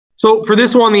So for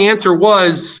this one, the answer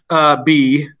was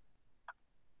B.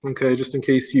 Okay, just in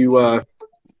case you want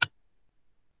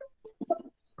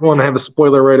to have a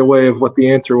spoiler right away of what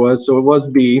the answer was. So it was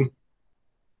B.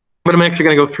 But I'm actually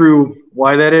going to go through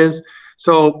why that is.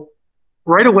 So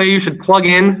right away, you should plug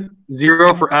in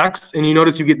 0 for X, and you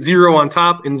notice you get 0 on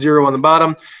top and 0 on the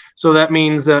bottom. So that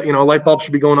means that, a light bulb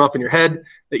should be going off in your head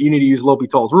that you need to use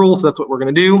L'Hopital's rule. So that's what we're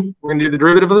going to do. We're going to do the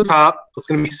derivative of the top. So it's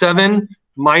going to be 7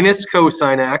 minus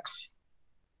cosine X.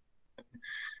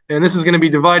 And this is going to be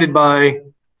divided by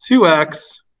 2X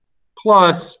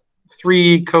plus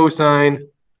 3 cosine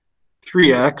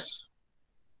 3X.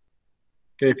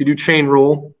 Okay, if you do chain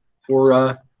rule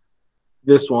for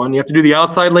this one, you have to do the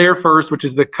outside layer first, which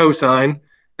is the cosine,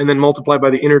 and then multiply by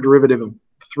the inner derivative of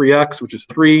 3x, which is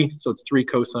 3, so it's 3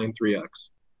 cosine 3x.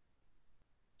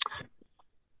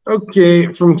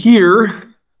 Okay, from here,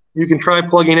 you can try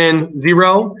plugging in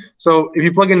 0. So if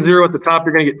you plug in 0 at the top,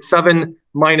 you're going to get 7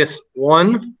 minus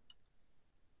 1.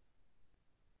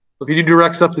 So if you do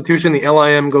direct substitution, the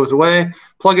LIM goes away.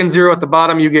 Plug in 0 at the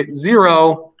bottom, you get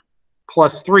 0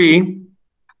 plus 3,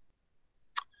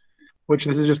 which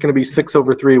this is just going to be 6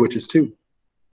 over 3, which is 2.